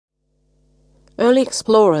Early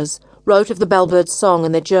explorers wrote of the bellbird's song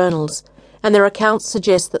in their journals, and their accounts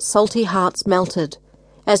suggest that salty hearts melted,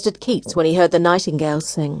 as did Keats when he heard the nightingales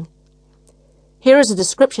sing. Here is a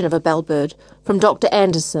description of a bellbird from Dr.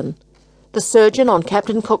 Anderson, the surgeon on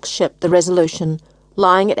Captain Cook's ship, the Resolution,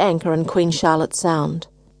 lying at anchor in Queen Charlotte Sound.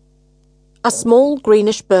 A small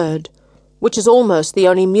greenish bird, which is almost the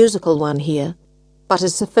only musical one here, but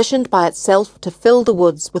is sufficient by itself to fill the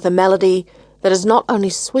woods with a melody that is not only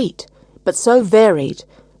sweet, but so varied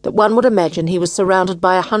that one would imagine he was surrounded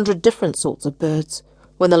by 100 different sorts of birds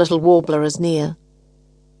when the little warbler is near.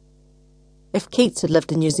 If Keats had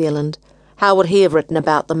lived in New Zealand, how would he have written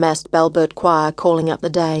about the massed bellbird choir calling up the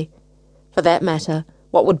day? For that matter,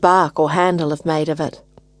 what would Bach or Handel have made of it?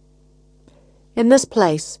 In this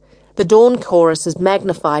place, the dawn chorus is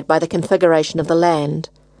magnified by the configuration of the land.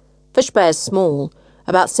 Fish Bay is small,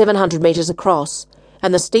 about 700 metres across,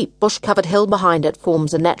 and the steep bush-covered hill behind it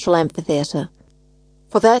forms a natural amphitheatre.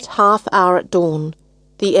 For that half hour at dawn,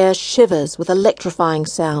 the air shivers with electrifying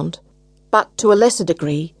sound, but to a lesser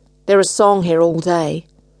degree, there is song here all day.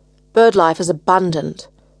 Bird life is abundant.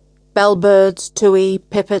 Bellbirds, tui,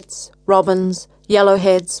 pipits, robins,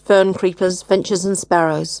 yellowheads, fern creepers, finches and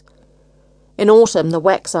sparrows. In autumn the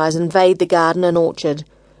wax-eyes invade the garden and orchard,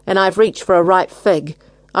 and I've reached for a ripe fig,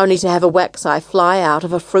 only to have a wax-eye fly out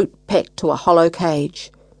of a fruit pecked to a hollow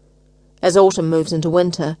cage. As autumn moves into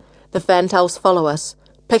winter, the fantails follow us,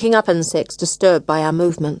 picking up insects disturbed by our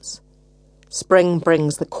movements. Spring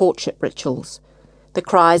brings the courtship rituals, the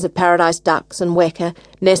cries of paradise ducks and weka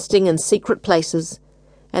nesting in secret places,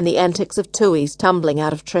 and the antics of tuis tumbling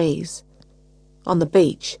out of trees. On the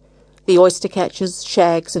beach, the oyster-catchers,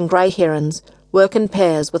 shags and grey herons work in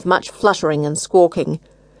pairs with much fluttering and squawking,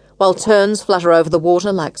 while terns flutter over the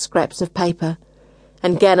water like scraps of paper,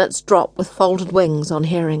 and gannets drop with folded wings on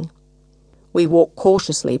herring. We walk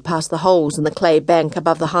cautiously past the holes in the clay bank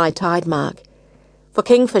above the high tide mark, for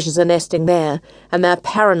kingfishers are nesting there, and they're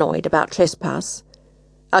paranoid about trespass.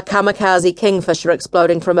 A kamikaze kingfisher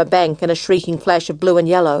exploding from a bank in a shrieking flash of blue and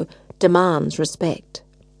yellow demands respect.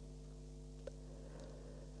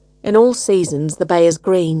 In all seasons the bay is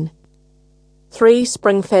green. 3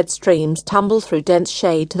 spring-fed streams tumble through dense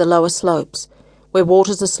shade to the lower slopes, where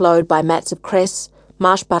waters are slowed by mats of cress,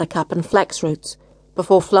 marsh buttercup and flax roots,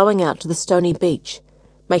 before flowing out to the stony beach,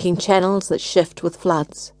 making channels that shift with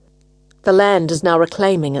floods. The land is now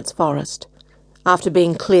reclaiming its forest, after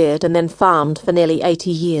being cleared and then farmed for nearly 80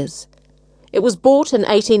 years. It was bought in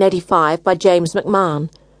 1885 by James McMahon,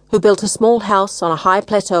 who built a small house on a high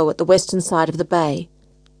plateau at the western side of the bay.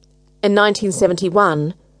 In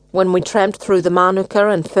 1971, when we tramped through the manuka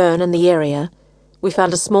and fern in the area, we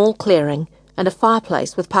found a small clearing and a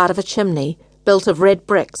fireplace with part of a chimney built of red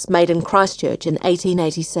bricks made in Christchurch in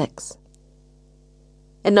 1886.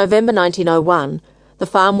 In November 1901, the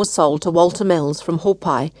farm was sold to Walter Mills from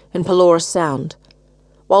Haupai in Pelorus Sound.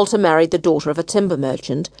 Walter married the daughter of a timber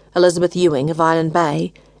merchant, Elizabeth Ewing of Island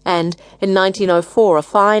Bay, and in 1904 a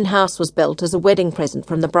fine house was built as a wedding present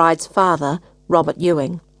from the bride's father, Robert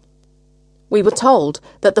Ewing. We were told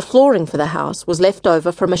that the flooring for the house was left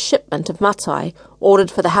over from a shipment of matai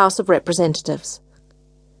ordered for the House of Representatives.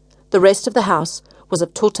 The rest of the house was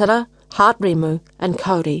of totara, heart rimu and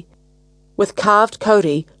kauri, with carved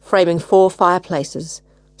kauri framing 4 fireplaces,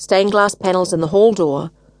 stained glass panels in the hall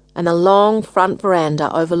door, and a long front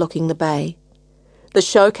veranda overlooking the bay. The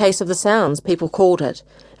showcase of the sounds, people called it,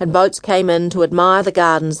 and boats came in to admire the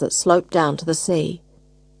gardens that sloped down to the sea.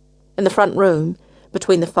 In the front room,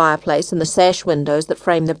 between the fireplace and the sash windows that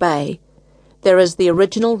frame the bay, there is the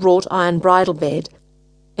original wrought iron bridal bed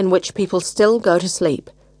in which people still go to sleep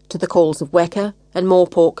to the calls of weka and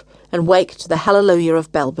morepork and wake to the hallelujah of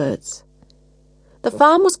bellbirds. The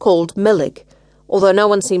farm was called Millig, although no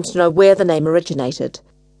one seems to know where the name originated.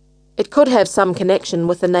 It could have some connection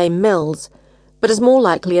with the name Mills, but is more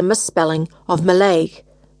likely a misspelling of Millaig,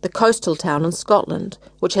 the coastal town in Scotland,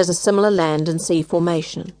 which has a similar land and sea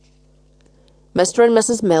formation. Mr. and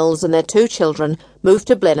Mrs. Mills and their 2 children moved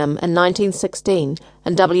to Blenheim in 1916,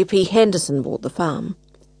 and W.P. Henderson bought the farm.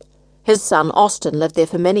 His son Austin lived there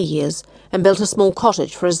for many years and built a small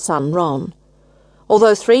cottage for his son Ron.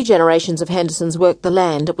 Although 3 generations of Hendersons worked the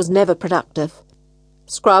land, it was never productive.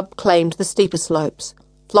 Scrub claimed the steeper slopes,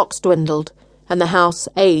 flocks dwindled, and the house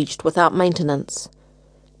aged without maintenance.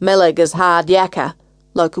 Millig is hard yakka,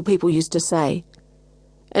 local people used to say.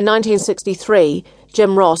 In 1963,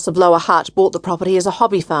 Jim Ross of Lower Hutt bought the property as a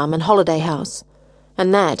hobby farm and holiday house,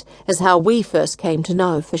 and that is how we first came to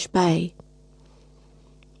know Fish Bay.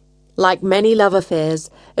 Like many love affairs,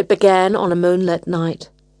 it began on a moonlit night.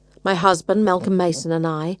 My husband, Malcolm Mason, and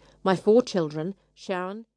I, my 4 children, Sharon,